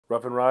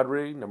Ruffin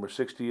Rodrigue, number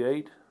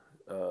 68,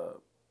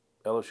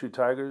 LSU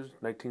Tigers,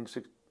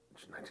 1960.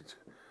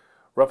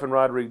 Ruffin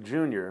Rodrigue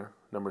Jr.,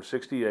 number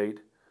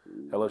 68,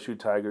 LSU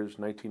Tigers,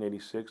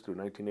 1986 through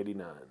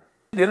 1989.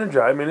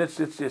 Energize. I mean,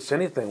 it's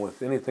anything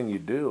with anything you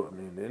do. I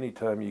mean,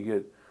 anytime you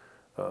get,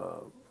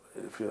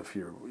 if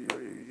your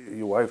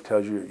wife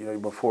tells you,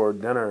 before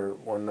dinner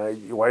one night,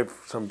 your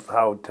wife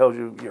somehow tells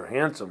you you're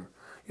handsome,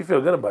 you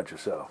feel good about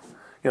yourself.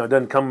 It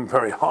doesn't come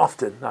very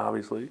often,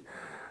 obviously,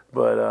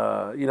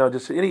 but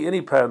just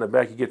any pat on the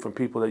back you get from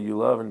people that you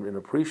love and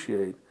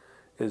appreciate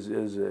is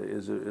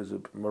a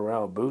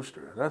morale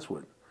booster. That's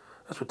what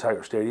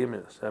Tiger Stadium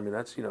is. I mean,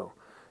 that's you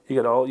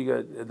got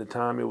at the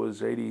time it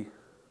was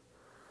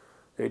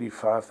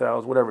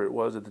 85,000, whatever it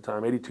was at the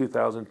time,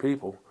 82,000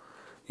 people.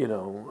 I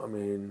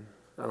mean,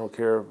 I don't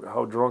care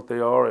how drunk they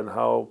are and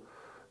how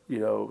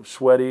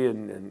sweaty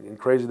and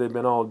crazy they've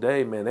been all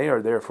day. Man, they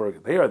are there for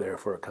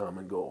a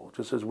common goal.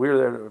 Just as we're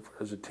there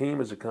as a team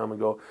as a common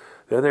goal,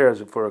 they're there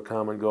for a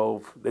common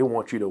goal. They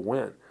want you to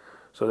win.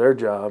 So their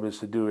job is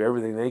to do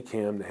everything they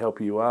can to help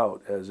you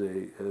out as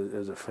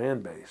a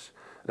fan base.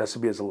 And that's to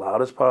be as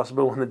loud as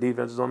possible when the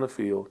defense is on the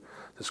field,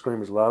 to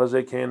scream as loud as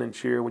they can and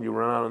cheer when you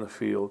run out on the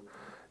field.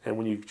 And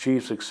when you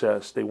achieve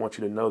success, they want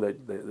you to know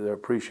that they're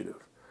appreciative.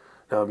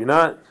 Now, if you're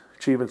not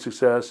achieving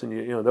success, and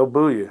they'll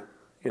boo you,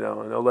 and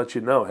they'll let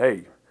you know,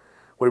 hey,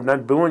 we're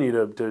not booing you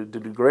to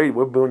degrade.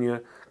 We're booing you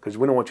because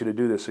we don't want you to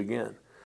do this again.